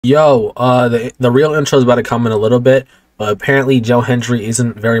Yo, the real intro is about to come in a little bit, but apparently Joe Hendry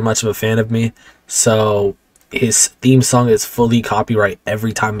isn't very much of a fan of me, so his theme song is fully copyright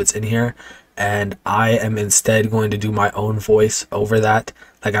every time it's in here, and I am instead going to do my own voice over that.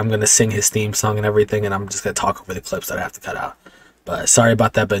 Like, I'm gonna sing his theme song and everything, and I'm just gonna talk over the clips that I have to cut out. But sorry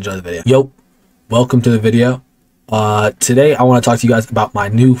about that, but enjoy the video. Yo, welcome to the video. Today I want to talk to you guys about my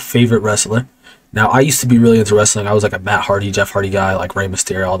new favorite wrestler. Now, I used to be really into wrestling. I was like a Matt Hardy, Jeff Hardy guy, like Rey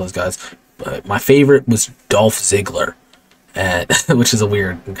Mysterio, all those guys. But my favorite was Dolph Ziggler, and which is a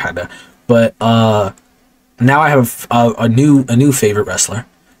weird kind of. But now I have a new favorite wrestler,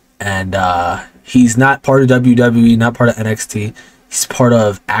 and he's not part of WWE, not part of NXT. He's part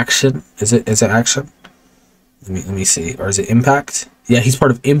of Action. Is it Action? Let me see. Or is it Impact? Yeah, he's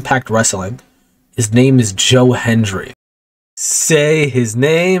part of Impact Wrestling. His name is Joe Hendry. Say his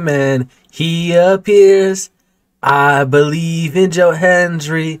name and he appears. I believe in Joe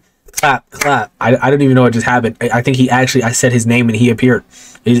Hendry. Clap, clap. I don't even know what just happened. I think I said his name and he appeared.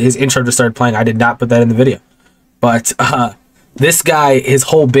 His intro just started playing. I did not put that in the video. But this guy, his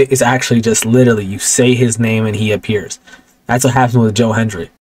whole bit is actually just literally you say his name and he appears. That's what happened with Joe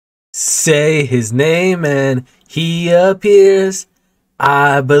Hendry. Say his name and he appears.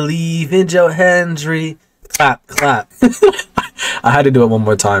 I believe in Joe Hendry. Clap, clap. I had to do it one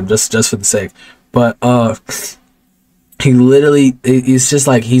more time just for the sake. But he literally, it's just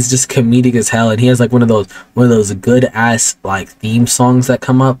like he's just comedic as hell, and he has like one of those good ass like theme songs that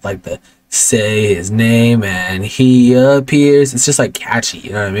come up, like the say his name and he appears. It's just like catchy,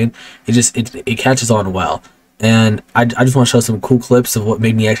 you know what I mean? It catches on well. And I just want to show some cool clips of what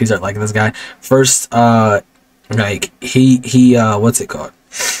made me actually start liking this guy. First, like he what's it called?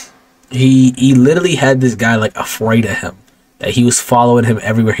 He literally had this guy like afraid of him, that he was following him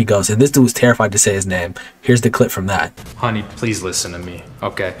everywhere he goes, and this dude was terrified to say his name. Here's the clip from that. Honey, please listen to me,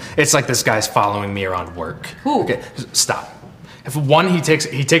 okay? It's like this guy's following me around work. Who? Okay, stop. If one, he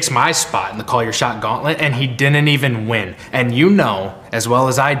takes my spot in the Call Your Shot gauntlet, and he didn't even win. And you know, as well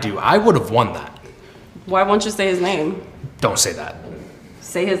as I do, I would have won that. Why won't you say his name? Don't say that.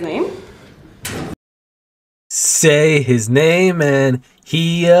 Say his name? Say his name and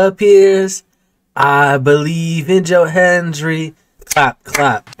he appears. I believe in Joe Hendry. Clap,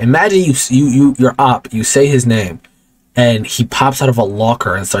 clap. Imagine you're up, you say his name, and he pops out of a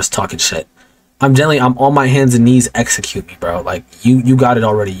locker and starts talking shit. I'm on my hands and knees, execute me, bro. Like, you got it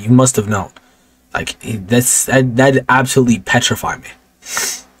already. You must have known. Like, that absolutely petrified me.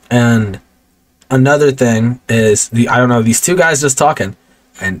 And another thing is, I don't know, these two guys just talking,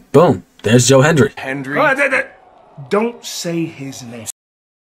 and boom, there's Joe Hendry. Don't say his name.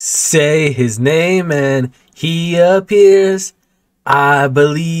 Say his name and he appears. I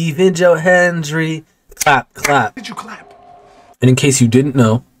believe in Joe Hendry. Clap, clap. Did you clap? And in case you didn't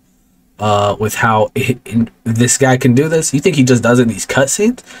know, with how this guy can do this, you think he just does it in these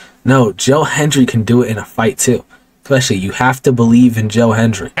cutscenes? No, Joe Hendry can do it in a fight too. Especially, you have to believe in Joe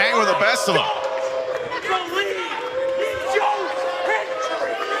Hendry. Hang with the best of them.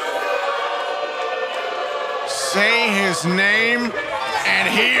 Say his name and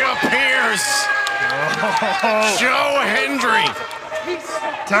he appears. Oh. Joe Hendry.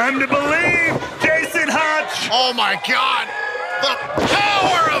 Time to believe, Jason Hutch. Oh my God. The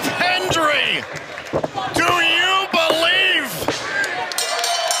power of Hendry. Do you believe?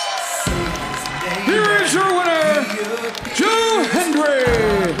 Here is your winner, Joe Hendry.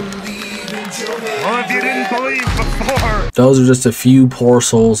 Well, if you didn't believe before. Those are just a few poor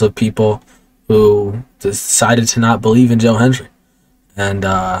souls of people who decided to not believe in Joe Hendry. And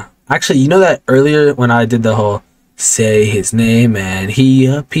actually, you know that earlier when I did the whole say his name and he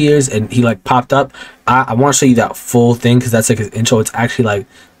appears and he like popped up, I want to show you that full thing because that's like his intro. It's actually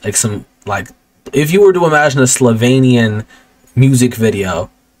like some, like, if you were to imagine a Slovenian music video,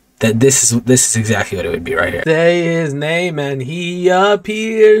 that this is exactly what it would be right here. Say his name and he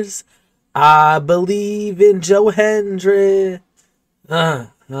appears. I believe in Joe Hendry.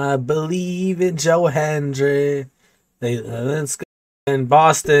 I believe in Joe Hendry. They live in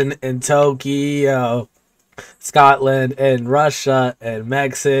Boston and Tokyo, Scotland and Russia and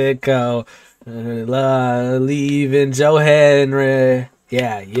Mexico. I believe in Joe Hendry.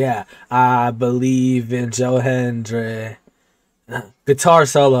 Yeah. I believe in Joe Hendry. Guitar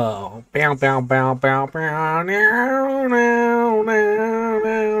solo. Bow, bow, bow, bow, bow. Now, now, now, now, now,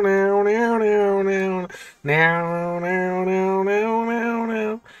 now, now, now. Now, now, now, now, now,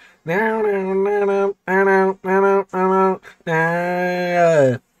 now. Now, now, now, now, now, now,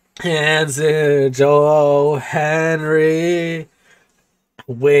 now. Answer Joe Hendry.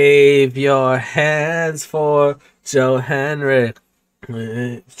 Wave your hands for Joe Hendry.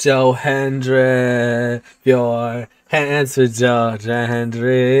 Joe Hendry, your hands for Joe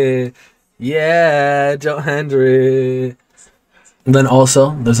Hendry. Yeah, Joe Hendry. Then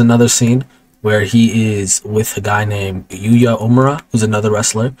also, there's another scene where he is with a guy named Yuya Omura, who's another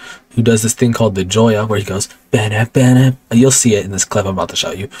wrestler, who does this thing called the Joya, where he goes, "Bana, bana." You'll see it in this clip I'm about to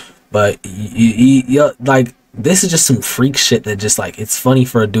show you. But, like, this is just some freak shit that just, like, it's funny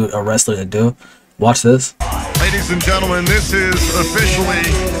for a wrestler to do. Watch this. Ladies and gentlemen, this is officially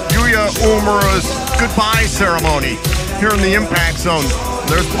Yuya Uemura's goodbye ceremony here in the Impact Zone.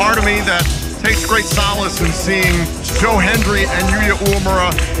 There's part of me that takes great solace in seeing Joe Hendry and Yuya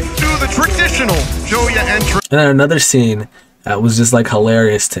Uemura do the traditional Joya entrance. And then another scene that was just like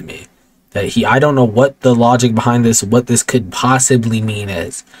hilarious to me. That I don't know what the logic behind this, what this could possibly mean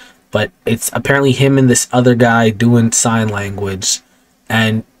is. But it's apparently him and this other guy doing sign language.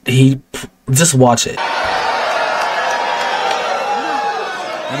 And just watch it.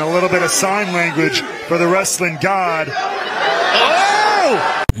 And a little bit of sign language for the wrestling god.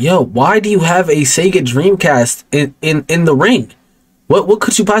 Oh! Yo, why do you have a Sega Dreamcast in the ring? What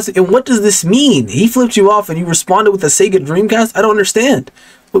could you possibly, and what does this mean? He flipped you off and you responded with a Sega Dreamcast? I don't understand.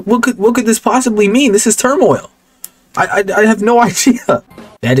 What could this possibly mean? This is turmoil. I have no idea.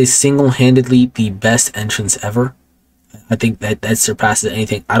 That is single-handedly the best entrance ever. I think that surpasses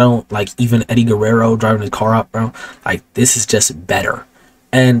anything. I don't like even Eddie Guerrero driving his car up, bro. Like, this is just better.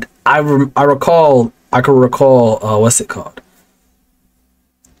 And I can recall, what's it called?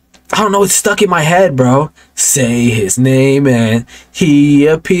 I don't know, it's stuck in my head, bro. Say his name and he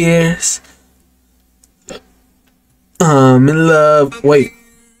appears. I'm in love. Wait.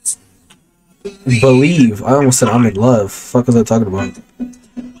 Believe. I almost said I'm in love. Fuck was I talking about?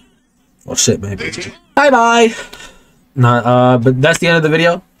 Oh shit, maybe. Bye-bye. Nah, but that's the end of the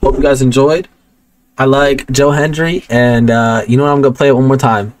video. Hope you guys enjoyed. I like Joe Hendry, and you know what? I'm gonna play it one more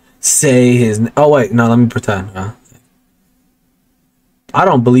time. Say his. Oh wait, no, let me pretend. I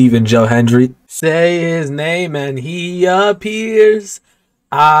don't believe in Joe Hendry. Say his name and he appears.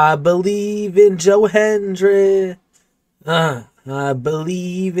 I believe in Joe Hendry. I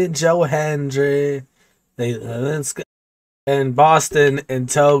believe in Joe Hendry. Let's go. And Boston and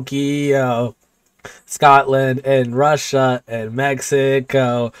Tokyo, Scotland and Russia and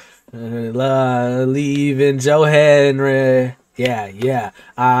Mexico. Believe in Joe Hendry. Yeah.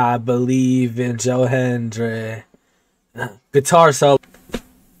 I believe in Joe Hendry. Guitar solo.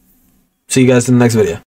 See you guys in the next video.